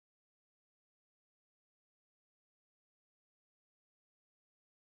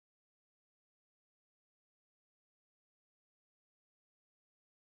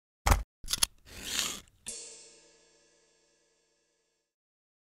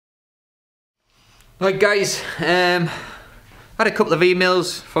Right guys, had a couple of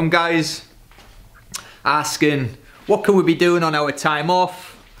emails from guys asking what can we be doing on our time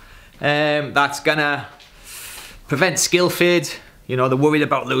off that's gonna prevent skill fade. You know, they're worried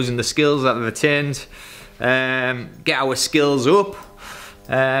about losing the skills that they've attained, get our skills up,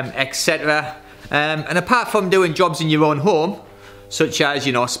 etc. And apart from doing jobs in your own home, such as,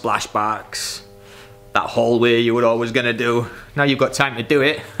 you know, splashbacks, that hallway you were always gonna do, now you've got time to do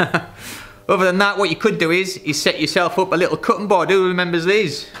it. Other than that, what you could do is set yourself up a little cutting board. Who remembers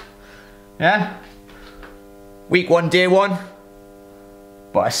these? Yeah? Week 1, day 1.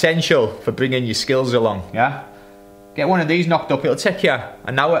 But essential for bringing your skills along, yeah? Get one of these knocked up. It'll take you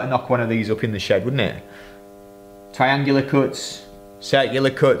an hour to knock one of these up in the shed, wouldn't it? Triangular cuts, circular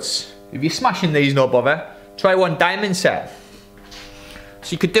cuts. If you're smashing these, no bother. Try one diamond set.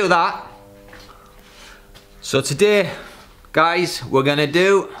 So you could do that. So today, guys, we're gonna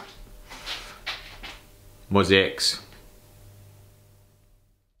do mosaics.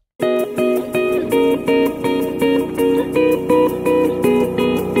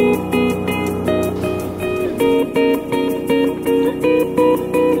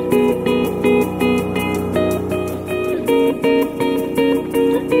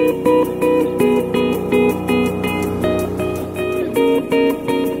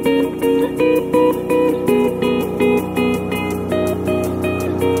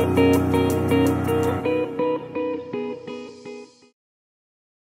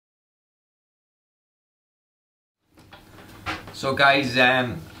 So guys,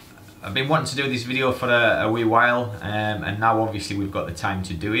 I've been wanting to do this video for a wee while, and now obviously we've got the time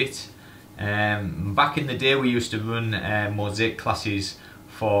to do it. Back in the day we used to run mosaic classes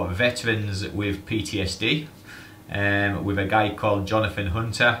for veterans with PTSD, with a guy called Jonathan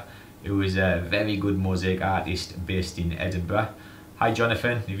Hunter, who is a very good mosaic artist based in Edinburgh. Hi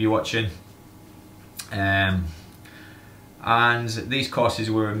Jonathan, if you're watching. And these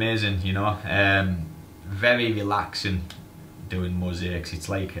courses were amazing, you know, very relaxing. Doing mosaics, it's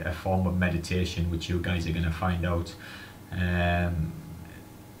like a form of meditation, which you guys are going to find out, and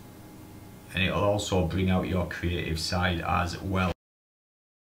it'll also bring out your creative side as well.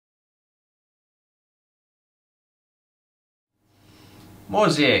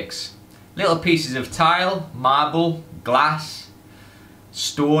 Mosaics, little pieces of tile, marble, glass,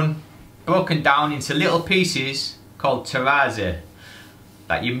 stone, broken down into little pieces called terrazzi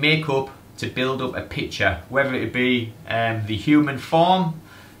that you make up to build up a picture, whether it be the human form,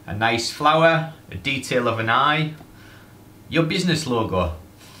 a nice flower, a detail of an eye, your business logo,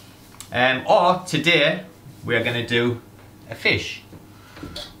 or today we are going to do a fish.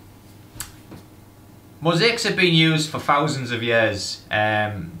 Mosaics have been used for thousands of years.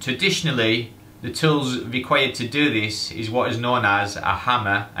 Traditionally, the tools required to do this is what is known as a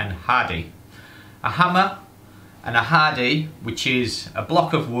hammer and hardy. A hammer and a hardy, which is a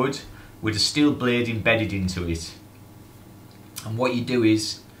block of wood with a steel blade embedded into it. And what you do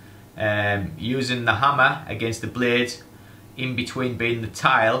is, using the hammer against the blade, in between being the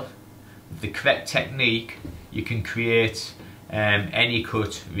tile, with the correct technique, you can create any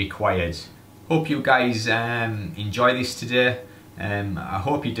cut required. Hope you guys enjoy this today. I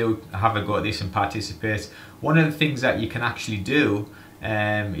hope you do have a go at this and participate. One of the things that you can actually do,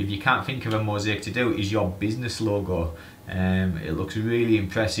 if you can't think of a mosaic to do, is your business logo. It looks really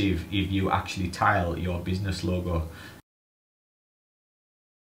impressive if you actually tile your business logo.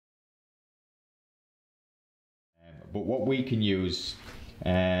 But what we can use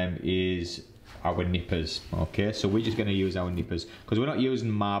is our nippers. Okay, so we're just going to use our nippers because we're not using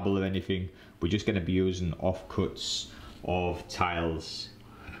marble or anything. We're just going to be using offcuts of tiles.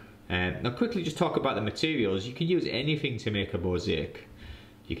 Now quickly just talk about the materials. You can use anything to make a mosaic.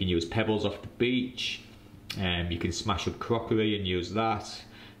 You can use pebbles off the beach. You can smash up crockery and use that,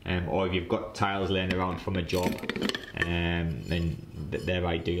 or if you've got tiles laying around from a job, then they're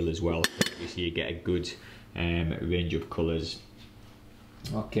ideal as well. Obviously you get a good range of colours.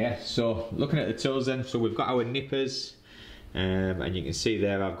 Okay, so looking at the tools then, so we've got our nippers, and you can see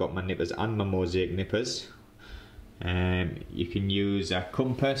there I've got my nippers and my mosaic nippers. You can use a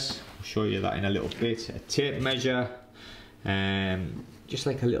compass, I'll show you that in a little bit, a tape measure, just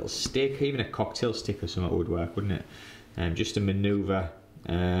like a little stick, even a cocktail stick or something would work, wouldn't it? Just to manoeuvre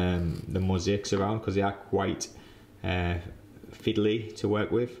the mosaics around because they are quite fiddly to work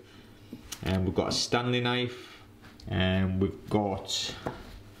with. We've got a Stanley knife, we've got,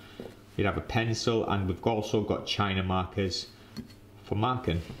 you'd have a pencil, and we've also got China markers for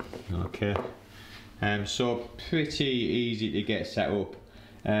marking. Okay, so pretty easy to get set up.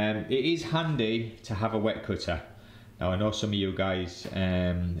 It is handy to have a wet cutter. Now I know some of you guys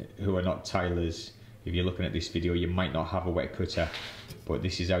who are not tilers if you're looking at this video, you might not have a wet cutter, but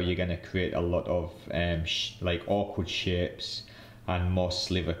this is how you're going to create a lot of like awkward shapes and more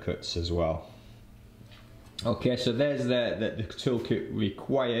sliver cuts as well. Okay, so there's the toolkit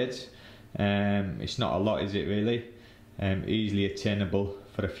required. It's not a lot, is it really? Easily attainable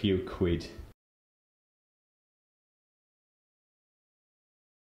for a few quid.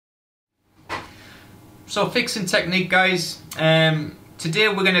 So fixing technique, guys. Today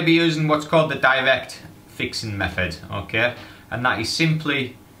we're going to be using what's called the direct fixing method, okay? And that is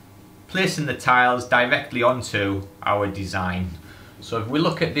simply placing the tiles directly onto our design. So if we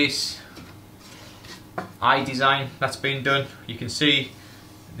look at this eye design that's been done, you can see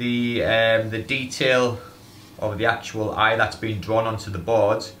the detail of the actual eye that's been drawn onto the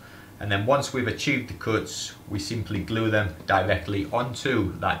board, and then once we've achieved the cuts, we simply glue them directly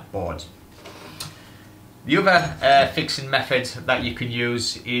onto that board. The other fixing method that you can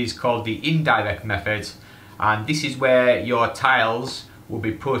use is called the indirect method, and this is where your tiles will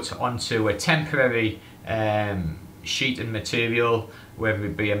be put onto a temporary sheet and material, whether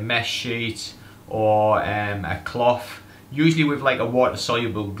it be a mesh sheet or a cloth, usually with like a water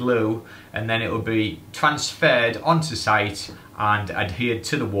soluble glue, and then it will be transferred onto site and adhered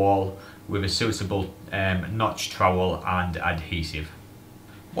to the wall with a suitable notch trowel and adhesive.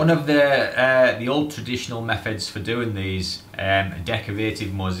 One of the old traditional methods for doing these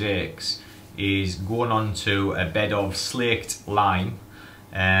decorative mosaics is going onto a bed of slaked lime,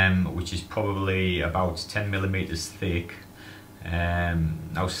 which is probably about 10mm thick.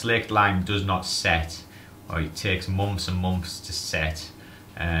 Now slaked lime does not set, or it takes months and months to set.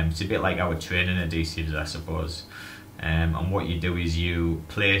 It's a bit like our training adhesives, I suppose. And what you do is you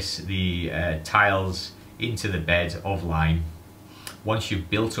place the tiles into the bed of lime. Once you've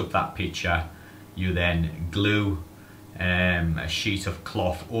built up that picture, you then glue a sheet of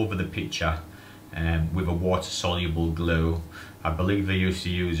cloth over the picture with a water soluble glue. I believe they used to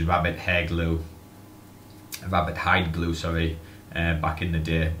use rabbit hide glue, sorry, back in the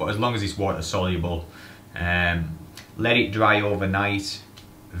day, but as long as it's water soluble, let it dry overnight.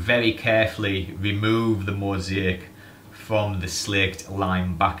 Very carefully remove the mosaic from the slaked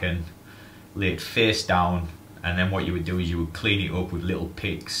lime backen, lay it face down, and then what you would do is you would clean it up with little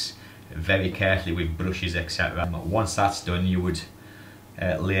picks, very carefully with brushes, etc. Once that's done, you would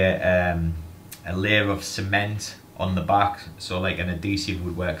lay a layer of cement on the back, so like an adhesive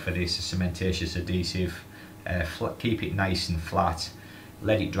would work for this, a cementatious adhesive. Keep it nice and flat,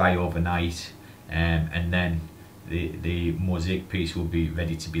 let it dry overnight, and then the mosaic piece will be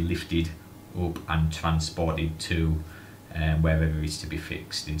ready to be lifted up and transported to wherever it's to be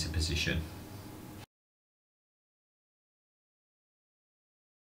fixed into position.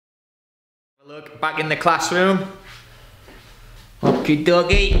 Look, back in the classroom. Okie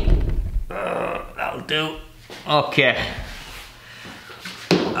dokie. That'll do. Okay.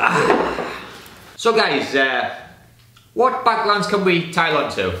 So guys, what backgrounds can we tile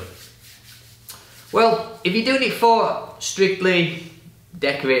onto? Well, if you're doing it for strictly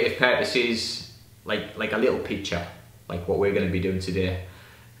decorative purposes, like a little picture, like what we're going to be doing today,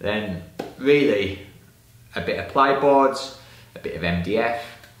 then really a bit of plyboards, a bit of MDF.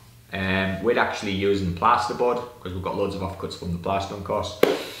 We're actually using plasterboard because we've got loads of offcuts from the plastering course.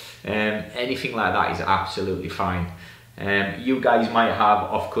 Anything like that is absolutely fine. You guys might have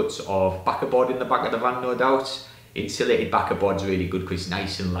offcuts of backerboard in the back of the van, no doubt. Insulated backerboard's really good because it's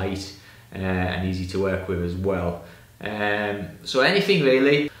nice and light and easy to work with as well. So anything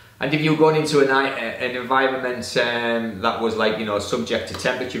really. And if you're going into an environment that was like, you know, subject to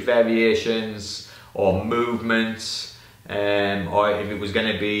temperature variations or movements, or if it was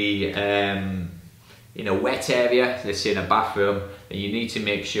going to be in a wet area, let's say in a bathroom, then you need to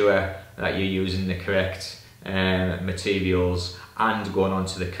make sure that you're using the correct materials and going on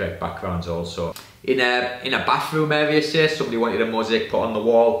to the correct backgrounds also. In a bathroom area, say somebody wanted a mosaic put on the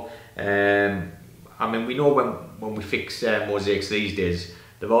wall, I mean, we know when we fix mosaics these days,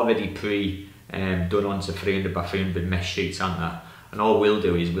 they're already done onto 300 by 300 mesh sheets, aren't they? And all we'll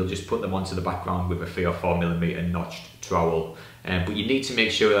do is we'll just put them onto the background with a 3 or 4mm notched trowel. But you need to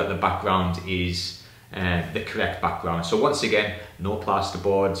make sure that the background is the correct background. So once again, no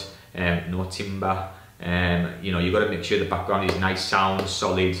plasterboard, no timber. You know, you've got to make sure the background is nice, sound,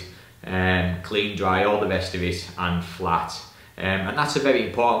 solid, clean, dry, all the rest of it, and flat. And that's a very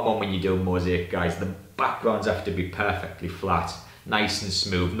important one when you do mosaic, guys. The backgrounds have to be perfectly flat, nice and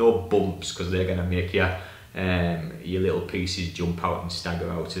smooth, no bumps, because they're going to make your little pieces jump out and stagger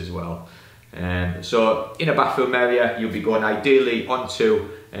out as well. So in a bathroom area, you'll be going ideally onto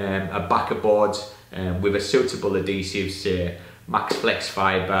a backerboard with a suitable adhesive, say Max Flex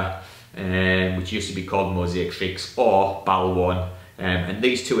Fibre, which used to be called Mosaic Fix, or Bal 1. And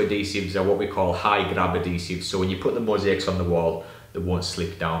these two adhesives are what we call high grab adhesives, so when you put the mosaics on the wall, they won't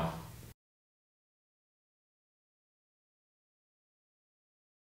slip down.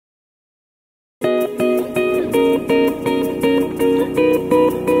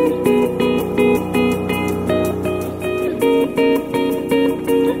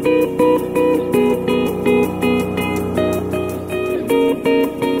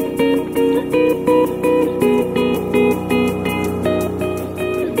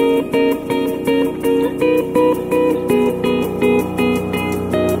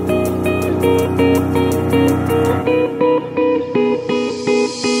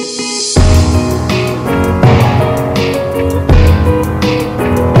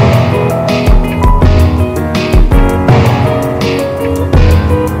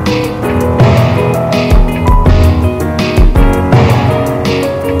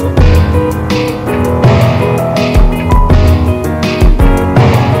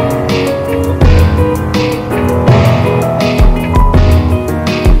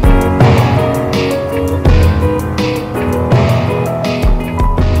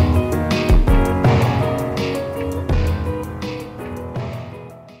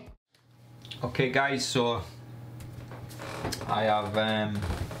 Okay guys, so I have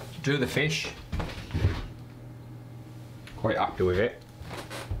drew the fish, quite happy with it.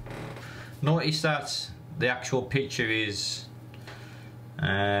 Notice that the actual picture is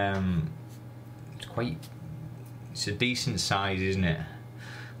it's a decent size, isn't it?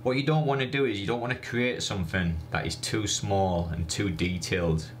 What you don't want to do is you don't want to create something that is too small and too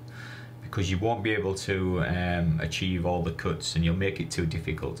detailed, because you won't be able to achieve all the cuts and you'll make it too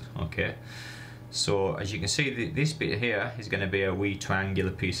difficult. Okay, so as you can see, this bit here is going to be a wee triangular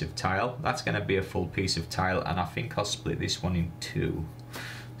piece of tile. That's going to be a full piece of tile, and I think I'll split this one in two.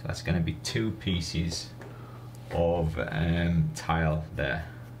 So that's going to be two pieces of tile there.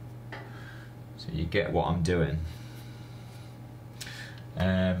 So you get what I'm doing.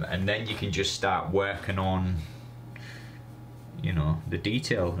 And then you can just start working on, you know, the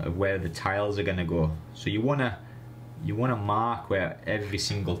detail of where the tiles are going to go. So you wanna mark where every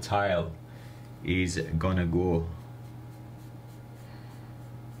single tile is gonna go.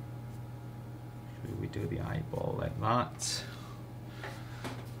 Should we do the eyeball like that?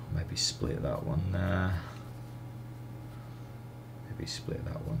 Maybe split that one there. Maybe split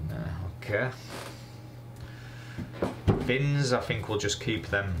that one there. Okay. Bins, I think we'll just keep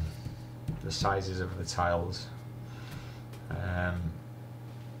them the sizes of the tiles. And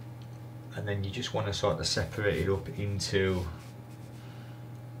then you just want to sort of separate it up into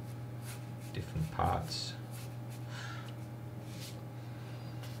different parts.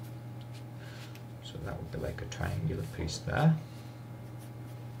 So that would be like a triangular piece there.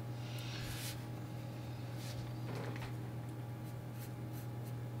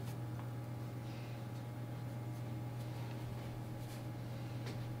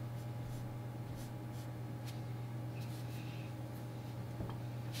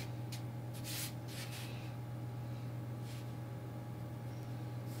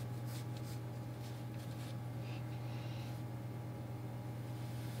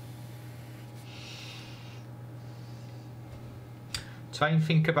 Try and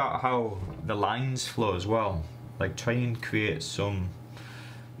think about how the lines flow as well. Like, try and create some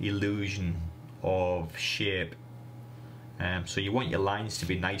illusion of shape. So you want your lines to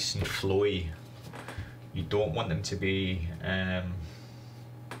be nice and flowy. You don't want them to be,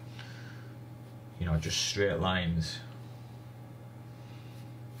 you know, just straight lines.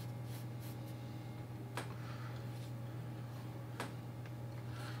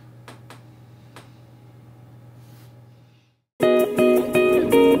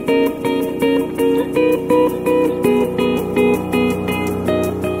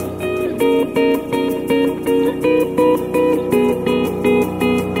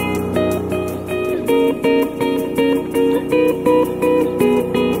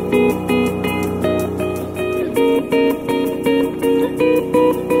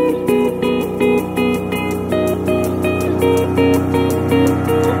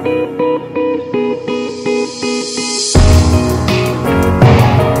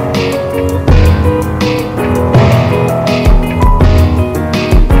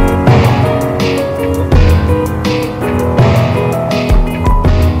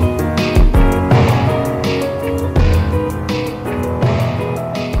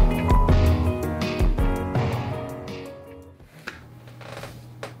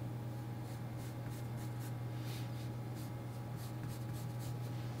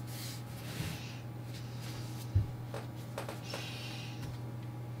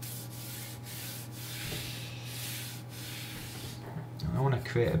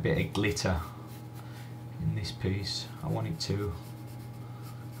 create a bit of glitter in this piece. I'm going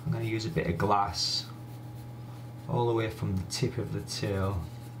to use a bit of glass all the way from the tip of the tail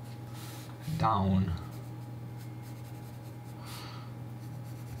down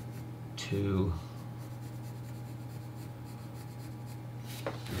to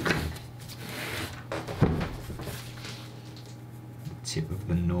the tip of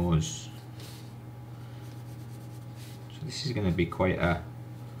the nose. So this is going to be quite a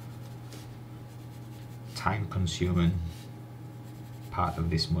time consuming part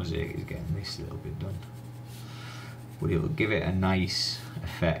of this mosaic, is getting this little bit done, but it will give it a nice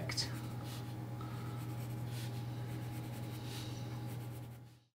effect.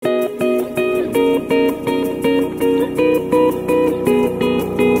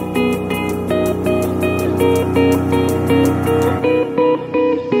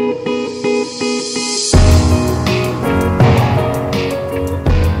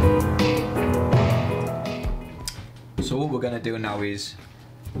 So what we're going to do now is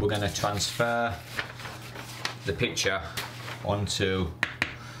we're going to transfer the picture onto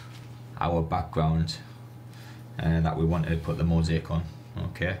our background that we wanted to put the mosaic on.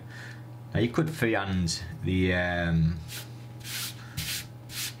 Okay. Now you could freehand the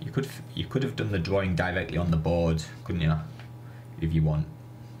you could have done the drawing directly on the board, couldn't you, if you want,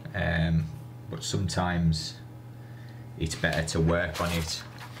 but sometimes it's better to work on it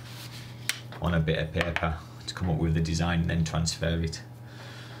on a bit of paper to come up with the design and then transfer it.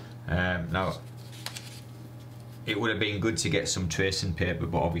 Now it would have been good to get some tracing paper,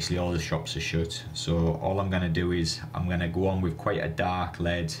 but obviously all the shops are shut, so all I'm going to do is I'm going to go on with quite a dark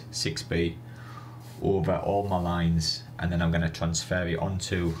lead 6B over all my lines, and then I'm going to transfer it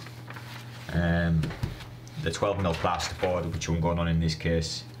onto the 12mm plasterboard, which I'm going on in this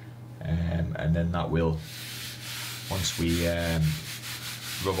case, and then that will, once we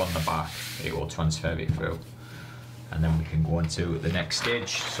rub on the back, it will transfer it through, and then we can go on to the next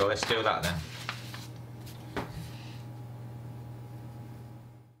stage. So let's do that then.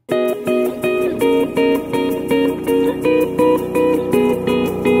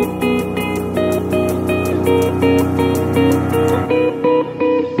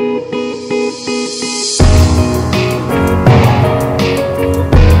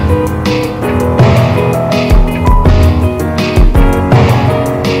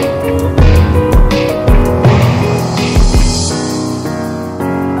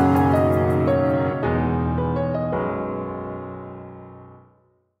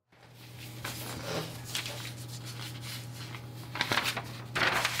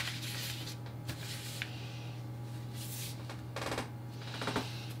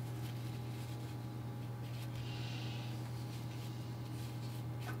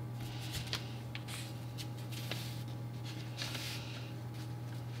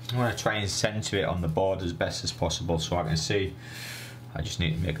 I'm going to try and center it on the board as best as possible so I can see. I just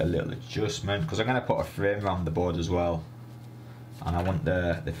need to make a little adjustment because I'm going to put a frame around the board as well, and I want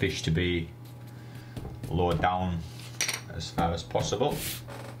the fish to be lower down as far as possible.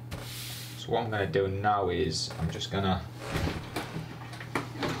 So what I'm going to do now is I'm just going to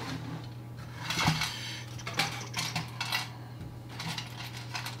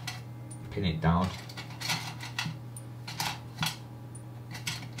pin it down.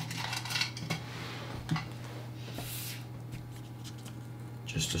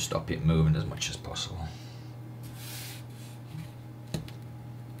 Just to stop it moving as much as possible.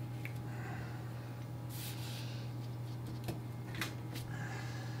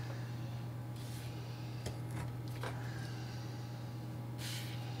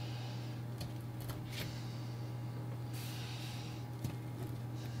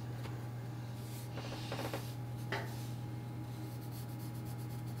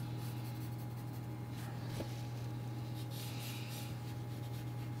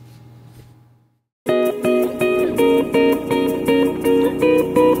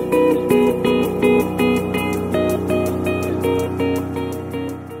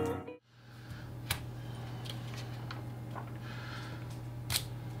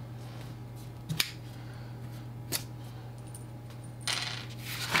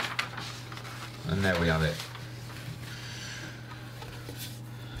 And there we have it,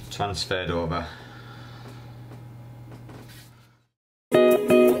 transferred over.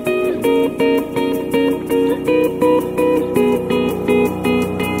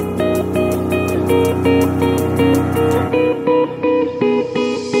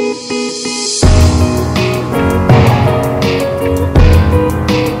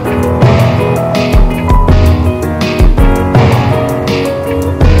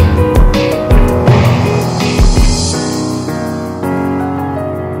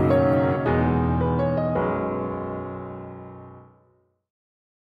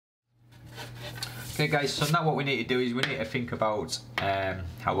 guys, so now what we need to do is we need to think about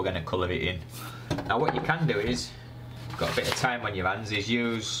how we're going to colour it in. Now what you can do is, if you've got a bit of time on your hands, is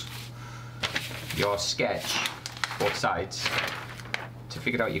use your sketch, both sides, to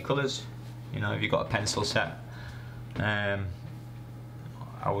figure out your colours. You know, if you've got a pencil set, I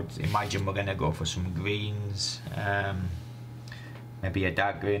would imagine we're going to go for some greens, maybe a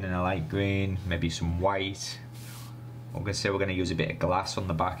dark green and a light green, maybe some white. We're going to say we're going to use a bit of glass on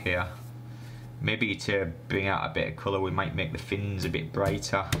the back here. Maybe to bring out a bit of colour we might make the fins a bit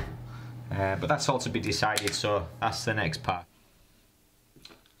brighter, but that's all to be decided, so that's the next part.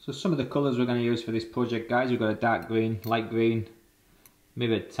 So some of the colours we're going to use for this project, guys, we've got a dark green, light green,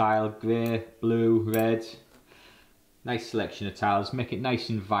 mirrored tile, grey, blue, red. Nice selection of tiles, make it nice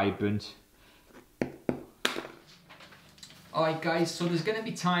and vibrant. Alright guys, so there's going to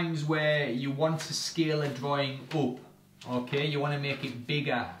be times where you want to scale a drawing up, okay? You want to make it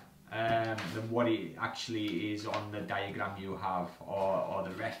bigger than what it actually is on the diagram you have, or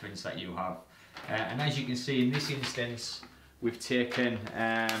the reference that you have. And as you can see in this instance, we've taken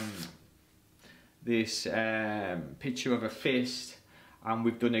this picture of a fist and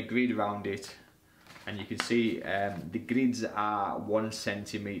we've done a grid around it, and you can see the grids are 1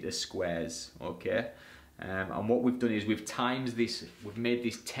 centimetre squares, okay? And what we've done is we've times this, we've made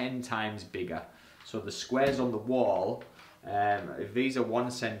this 10 times bigger. So the squares on the wall, if these are 1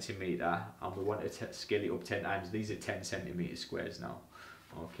 centimetre and we want to scale it up 10 times, these are 10 centimetre squares now.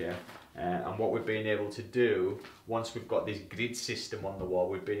 Okay, and what we've been able to do, once we've got this grid system on the wall,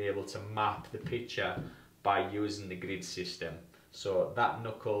 we've been able to map the picture by using the grid system. So that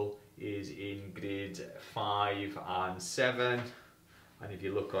knuckle is in grid 5 and 7, and if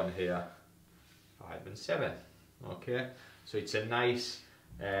you look on here, 5 and 7. Okay, so it's a nice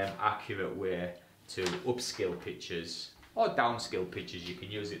accurate way to upscale pictures or downscale pictures. You can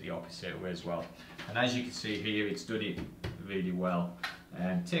use it the opposite way as well, and as you can see here, it's done it really well.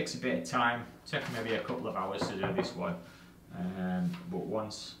 Takes a bit of time, takes maybe a couple of hours to do this one, but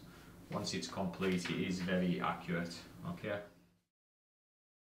once it's complete, it is very accurate. Okay.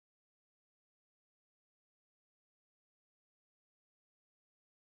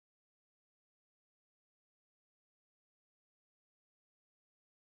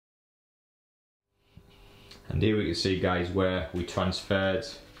 And here we can see, guys, where we transferred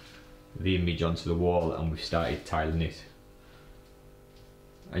the image onto the wall and we started tiling it.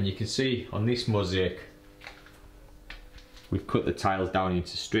 And you can see on this mosaic, we've cut the tiles down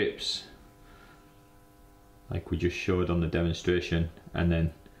into strips, like we just showed on the demonstration, and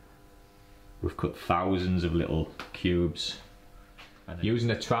then we've cut thousands of little cubes. And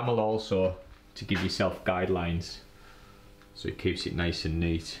using a trammel also to give yourself guidelines, so it keeps it nice and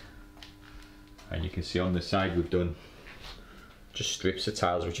neat. And you can see on the side we've done just strips of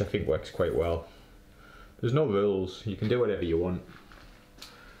tiles, which I think works quite well. There's no rules, you can do whatever you want.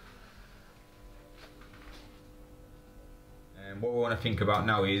 And what we want to think about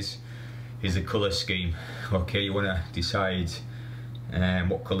now is the colour scheme. Okay, you want to decide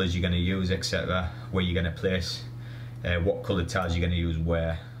what colours you're going to use, etc. Where you're going to place, what coloured tiles you're going to use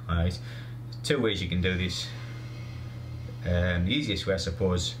where. Right? Two ways you can do this. The easiest way, I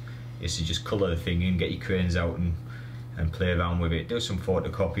suppose, is to just colour the thing in, get your crayons out and play around with it. Do some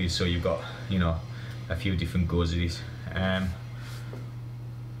photocopies so you've got, you know, a few different goes at it. And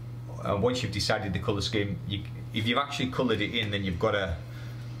once you've decided the colour scheme, if you've actually coloured it in, then you've got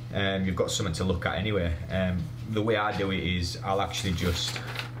something to look at anyway. The way I do it is I'll actually just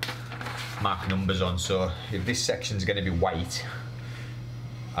mark numbers on. So if this section's going to be white,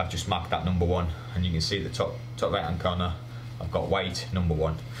 I've just marked that number 1, and you can see at the top right hand corner I've got white number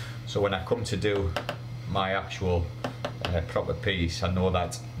 1. So when I come to do my actual proper piece, I know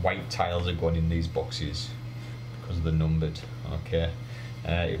that white tiles are going in these boxes because they're numbered. Okay,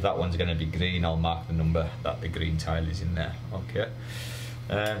 if that one's going to be green, I'll mark the number that the green tile is in there. Okay,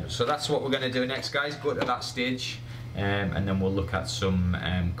 so that's what we're going to do next, guys. Go to that stage, and then we'll look at some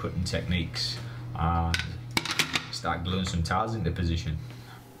cutting techniques and start gluing some tiles into position.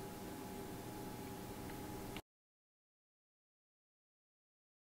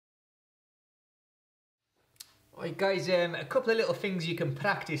 Right guys, a couple of little things you can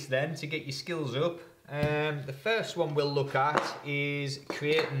practice then to get your skills up. The first one we'll look at is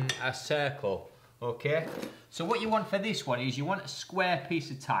creating a circle. Okay, so what you want for this one is you want a square piece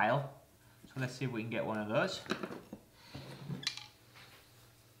of tile. So let's see if we can get one of those.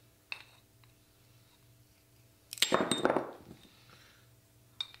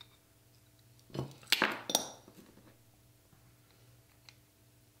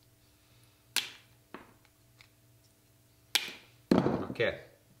 Okay,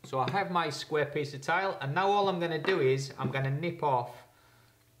 So I have my square piece of tile, and now all I'm going to do is I'm going to nip off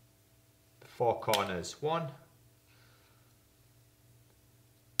the 4 corners. 1,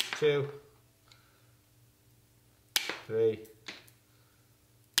 2, 3,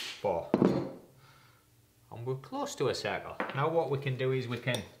 4. And we're close to a circle. Now what we can do is we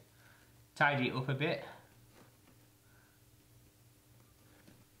can tidy it up a bit.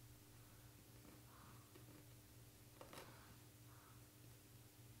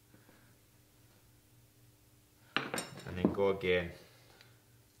 And then go again.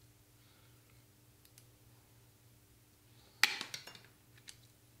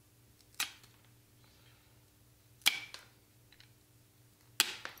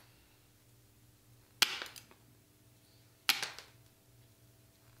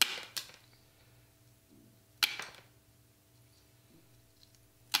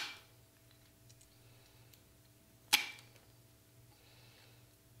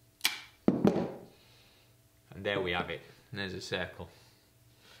 And there we have it, and there's a circle.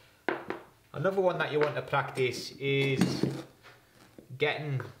 Another one that you want to practice is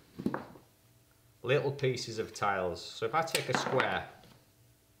getting little pieces of tiles. So if I take a square,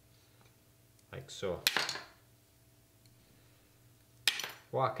 like so,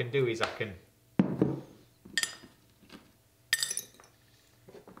 what I can do is I can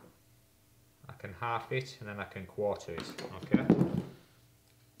half it and then I can quarter it, okay?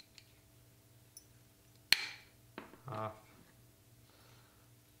 Half,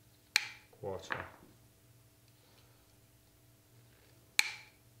 quarter.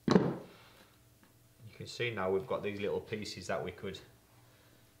 You can see now we've got these little pieces that we could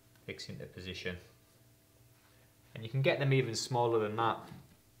fix into position. And you can get them even smaller than that.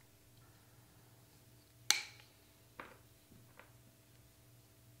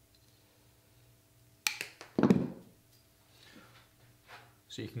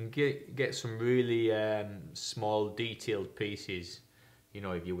 So you can get some really small detailed pieces, you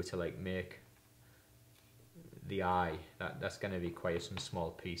know, if you were to like make the eye, that's going to require some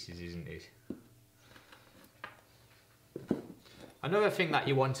small pieces, isn't it? Another thing that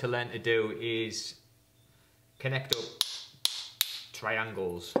you want to learn to do is connect up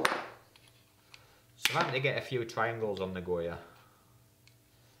triangles. So I'm having to get a few triangles on the go here.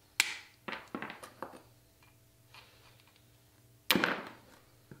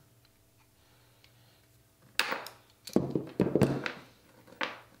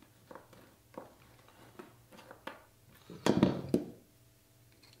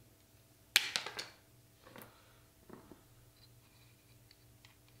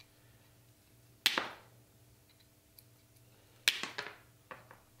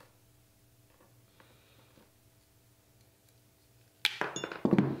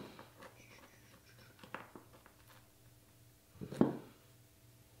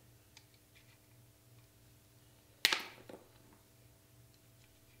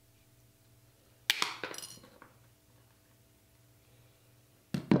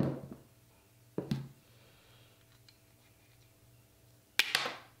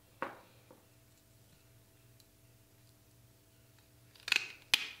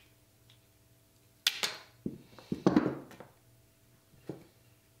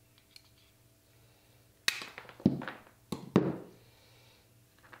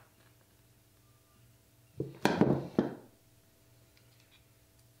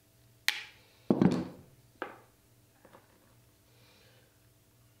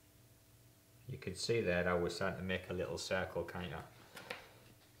 You can see there how we're starting to make a little circle, can't you?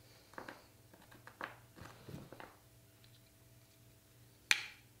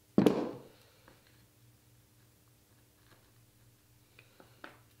 And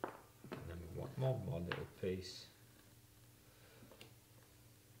then we want one more little piece.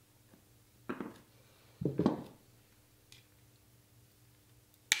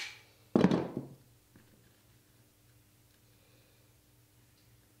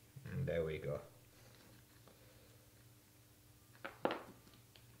 And there we go.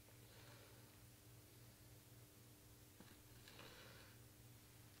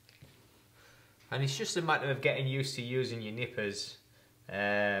 And it's just a matter of getting used to using your nippers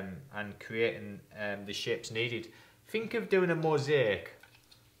and creating the shapes needed. Think of doing a mosaic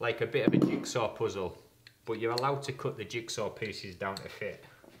like a bit of a jigsaw puzzle, but you're allowed to cut the jigsaw pieces down to fit.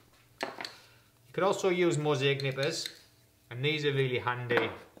 You could also use mosaic nippers, and these are really handy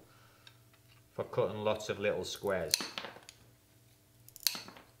for cutting lots of little squares.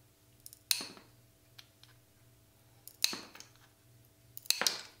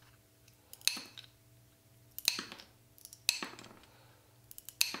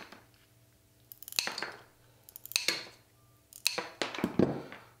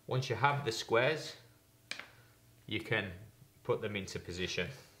 once you have the squares, you can put them into position.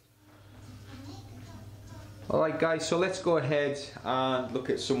 Alright guys, so let's go ahead and look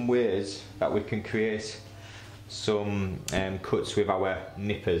at some ways that we can create some cuts with our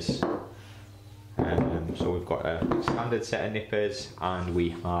nippers. So we've got a standard set of nippers and we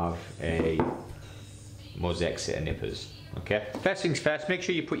have a Mosaic set of nippers. Okay, first things first, make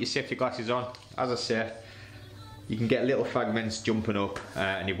sure you put your safety glasses on. As I say, you can get little fragments jumping up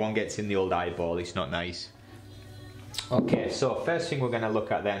and if one gets in the old eyeball, it's not nice. Okay, so first thing we're going to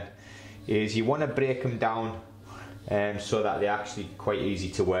look at then is you want to break them down so that they're actually quite easy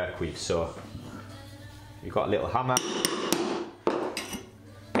to work with. So you've got a little hammer,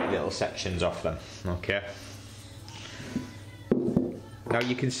 little sections off them. Okay, now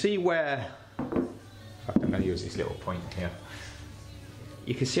you can see where, in fact I'm going to use this little point here,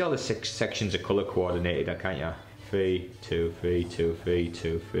 you can see all the sections are colour coordinated, can't you? 3, 2, 3, 2, 3,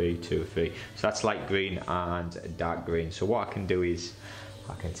 2, 3, 2, 3. So that's light green and dark green. So what I can do is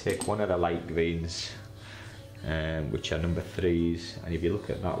I can take one of the light greens, which are number 3s, and if you look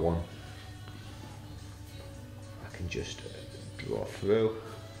at that one, I can just draw through.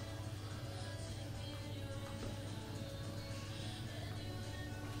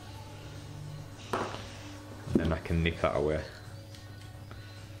 And then I can nip that away.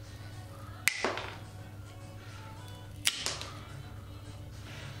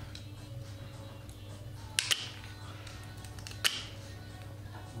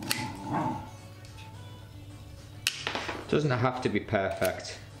 Doesn't have to be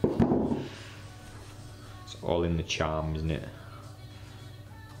perfect. It's all in the charm, isn't it?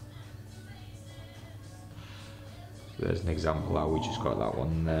 So there's an example how we just got that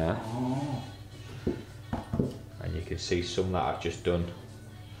one there. And you can see some that I've just done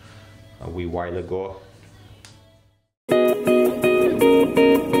a wee while ago.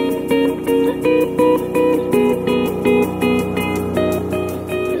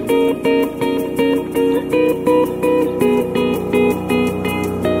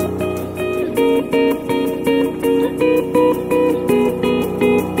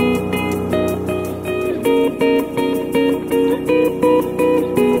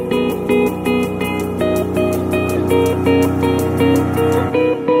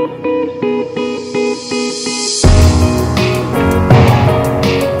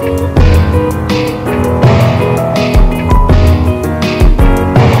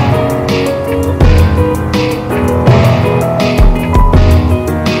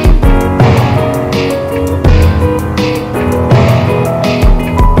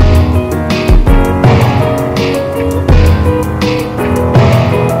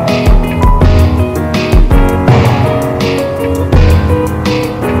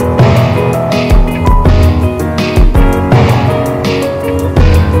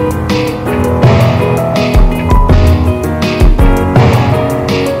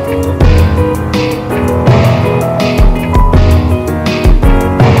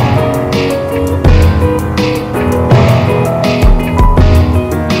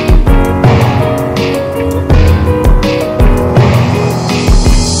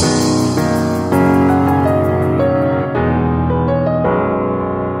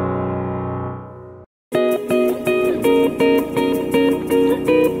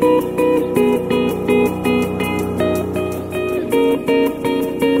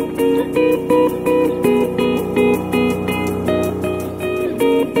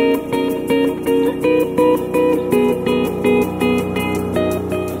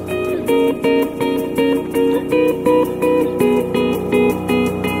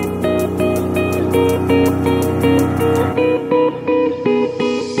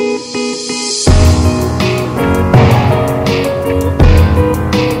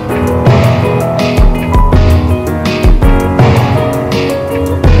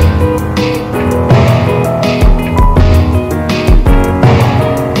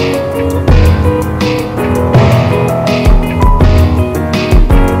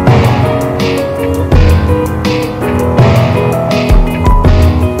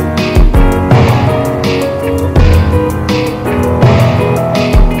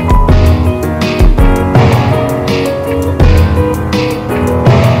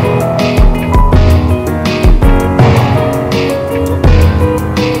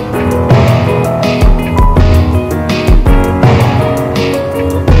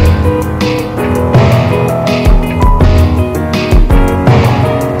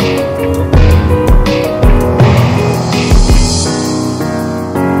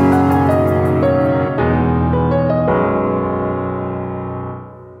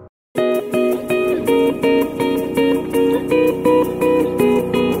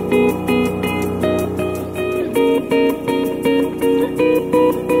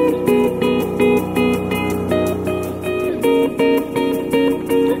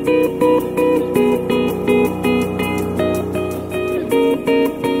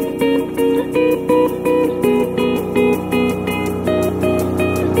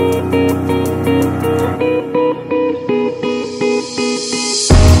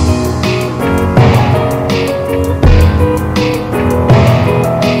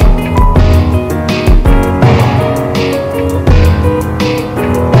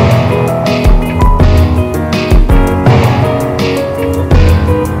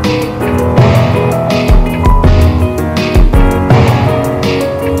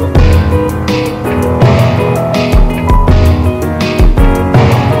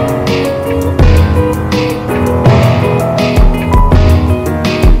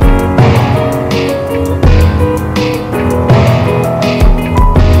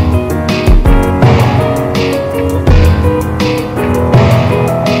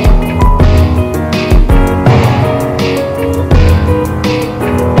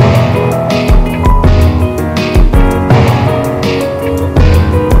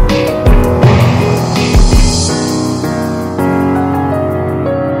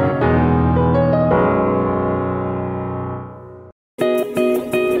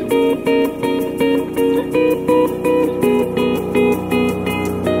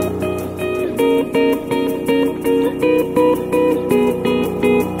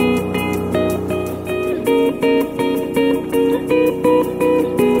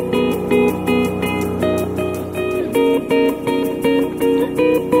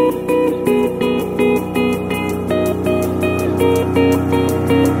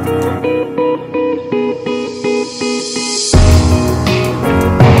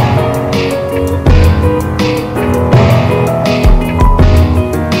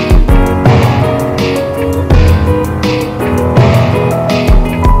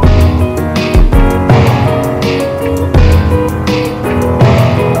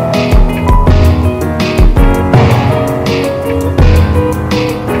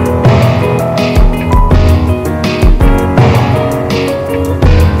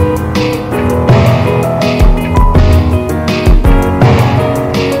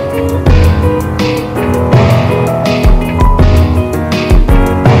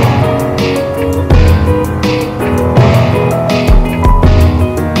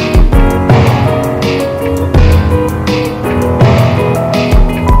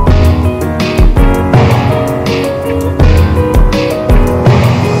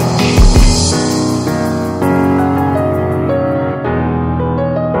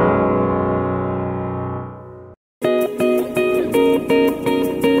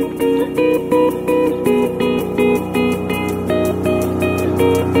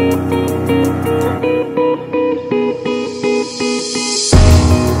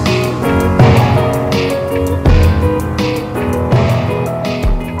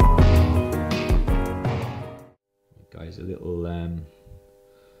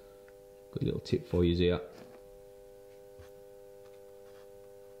 tip for you here.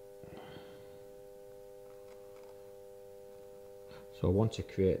 So I want to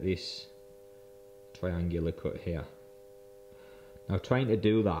create this triangular cut here. Now trying to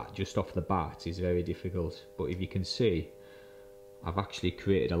do that just off the bat is very difficult, but if you can see, I've actually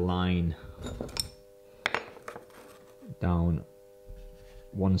created a line down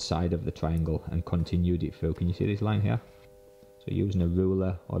one side of the triangle and continued it through. Can you see this line here? So using a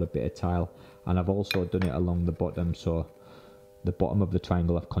ruler or a bit of tile, and I've also done it along the bottom, so the bottom of the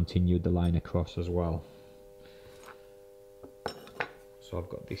triangle I've continued the line across as well. So I've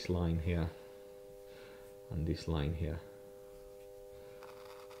got this line here and this line here.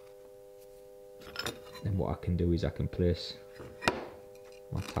 Then what I can do is I can place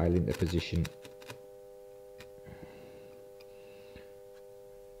my tile into position,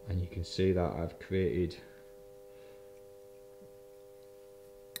 and you can see that I've created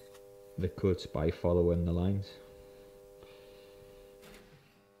the cut by following the lines.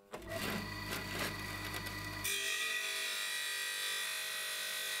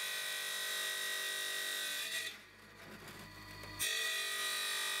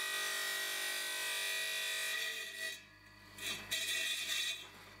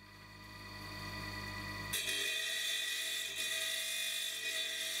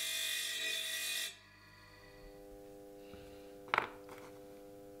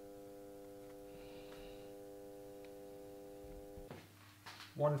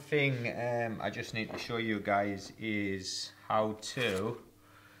 One thing I just need to show you guys is how to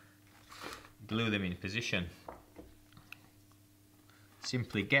glue them in position.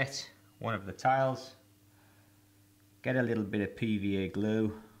 Simply get one of the tiles, get a little bit of PVA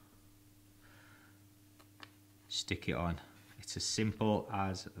glue, stick it on. It's as simple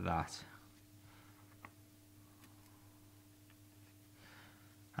as that.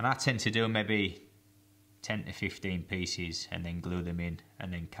 And I tend to do maybe 10 to 15 pieces and then glue them in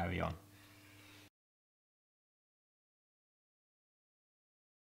and then carry on.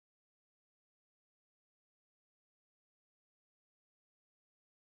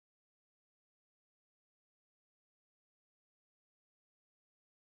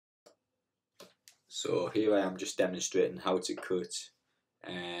 So here I am just demonstrating how to cut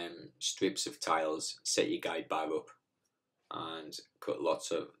strips of tiles. Set your guide bar up and cut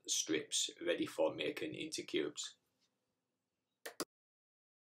lots of strips ready for making into cubes.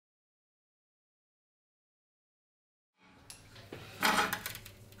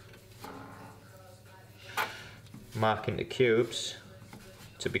 Marking the cubes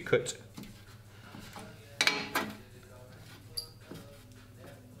to be cut.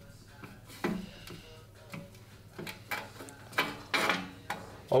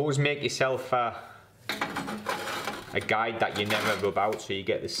 Always make yourself a guide that you never rub out, so you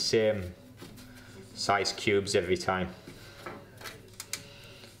get the same size cubes every time.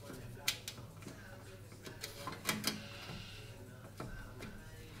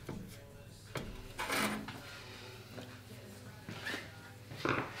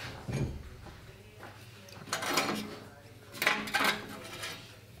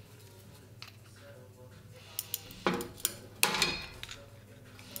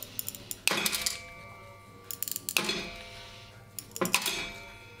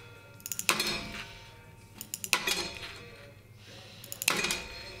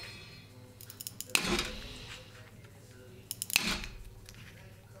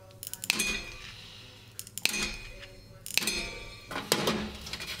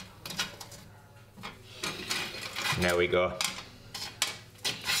 There we go.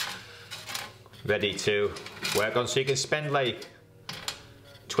 Ready to work on, so you can spend like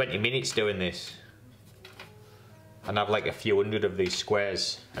 20 minutes doing this and have like a few hundred of these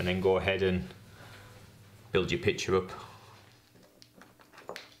squares, and then go ahead and build your picture up.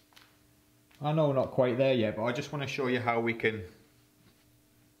 I know we're not quite there yet, but I just want to show you how we can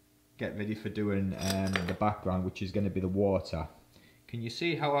get ready for doing the background, which is going to be the water. Can you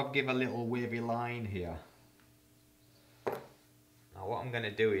see how I've given a little wavy line here? Now what I'm going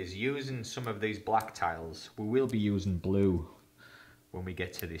to do is, using some of these black tiles, we will be using blue when we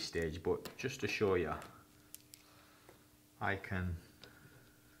get to this stage, but just to show you, I can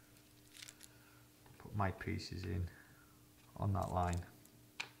put my pieces in on that line,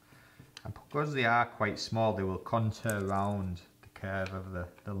 and because they are quite small, they will contour around the curve of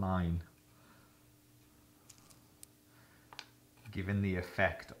the line, giving the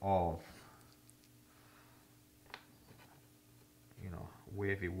effect of, you know,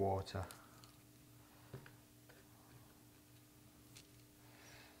 wavy water.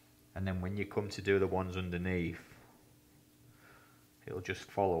 And then when you come to do the ones underneath, it'll just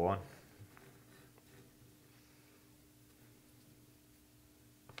follow on.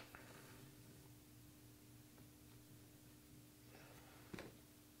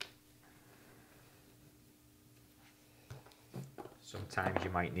 Sometimes you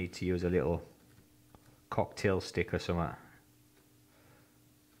might need to use a little cocktail stick or something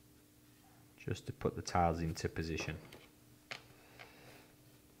just to put the tiles into position.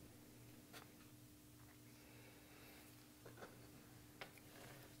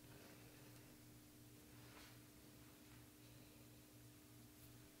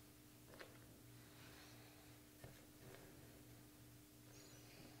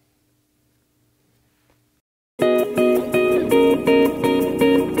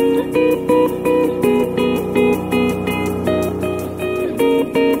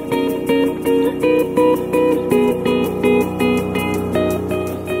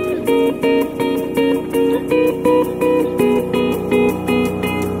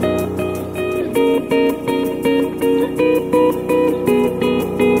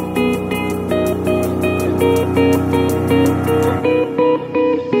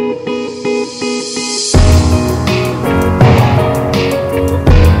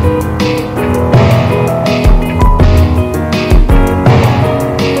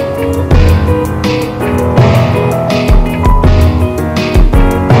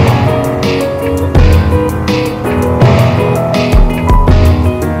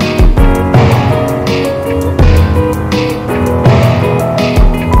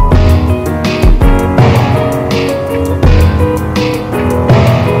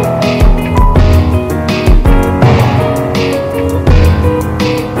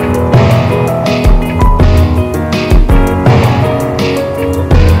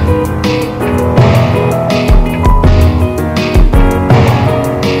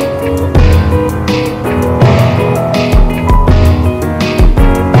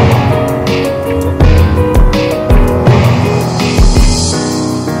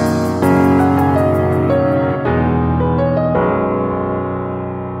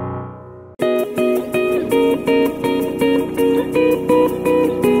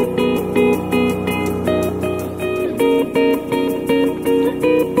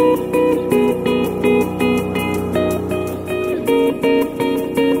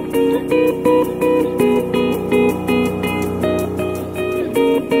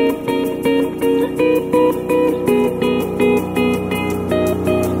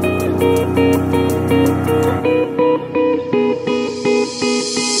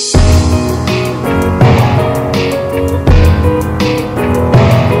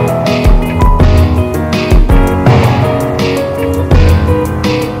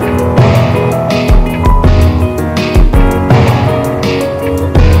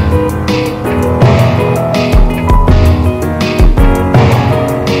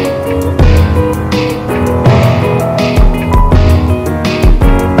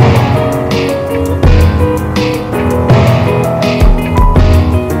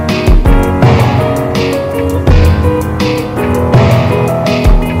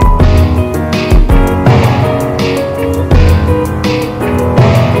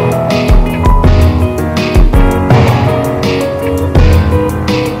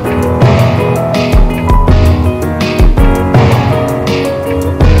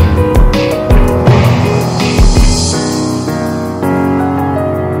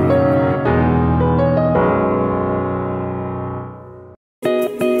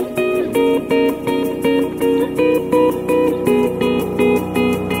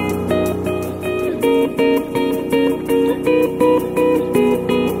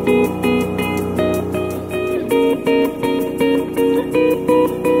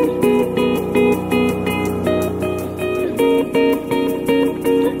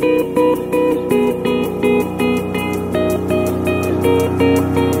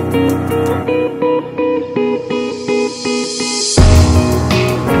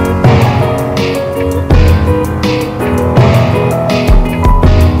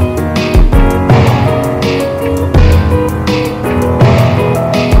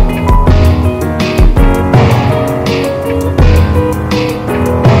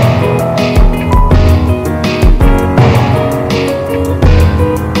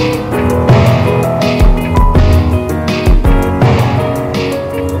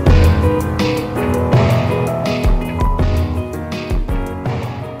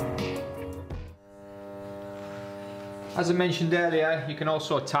 As I mentioned earlier, you can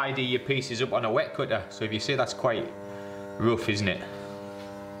also tidy your pieces up on a wet cutter. So if you see, that's quite rough, isn't it?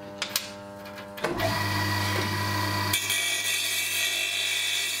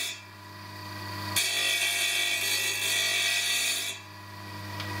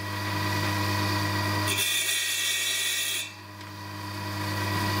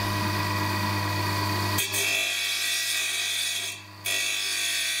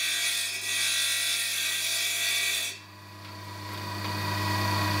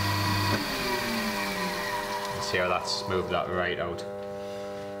 see how that's smoothed that right out.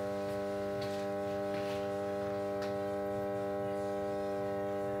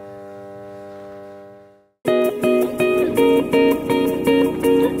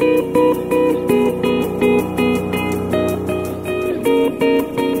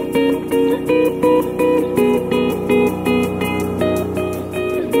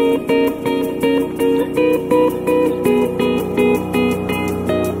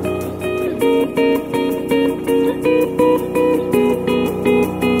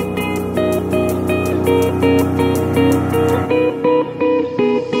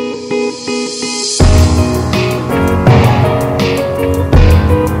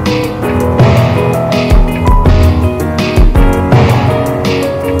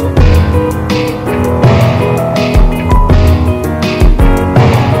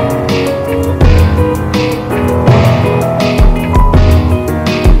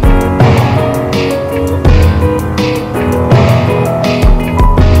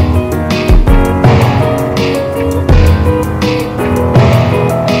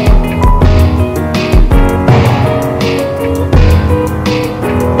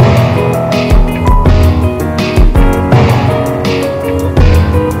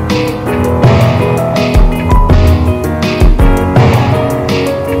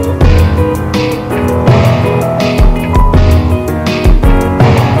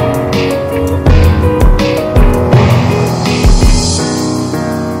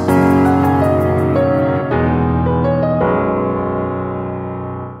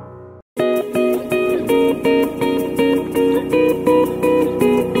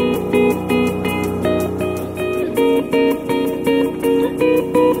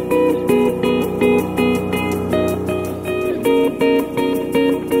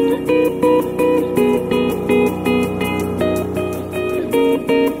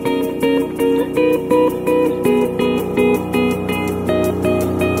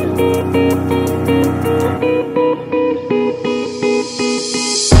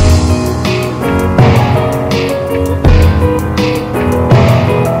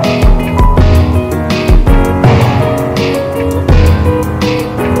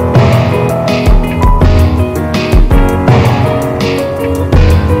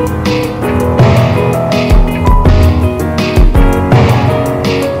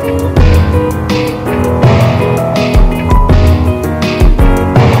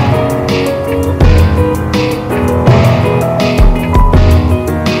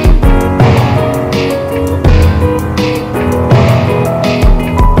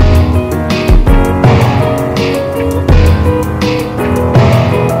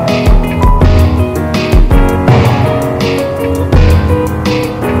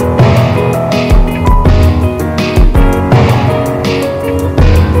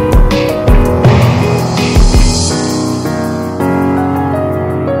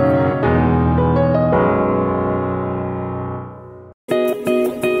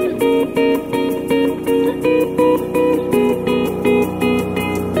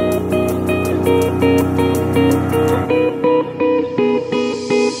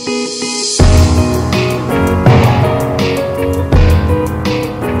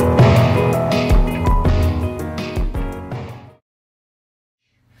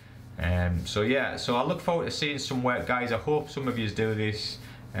 So yeah, so I look forward to seeing some work, guys. I hope some of you do this,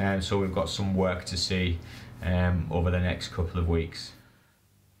 so we've got some work to see over the next couple of weeks.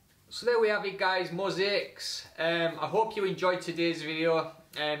 So there we have it, guys, mosaics. I hope you enjoyed today's video.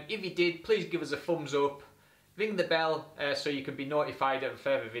 If you did, please give us a thumbs up, ring the bell so you can be notified of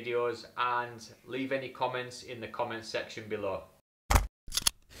further videos, and leave any comments in the comments section below.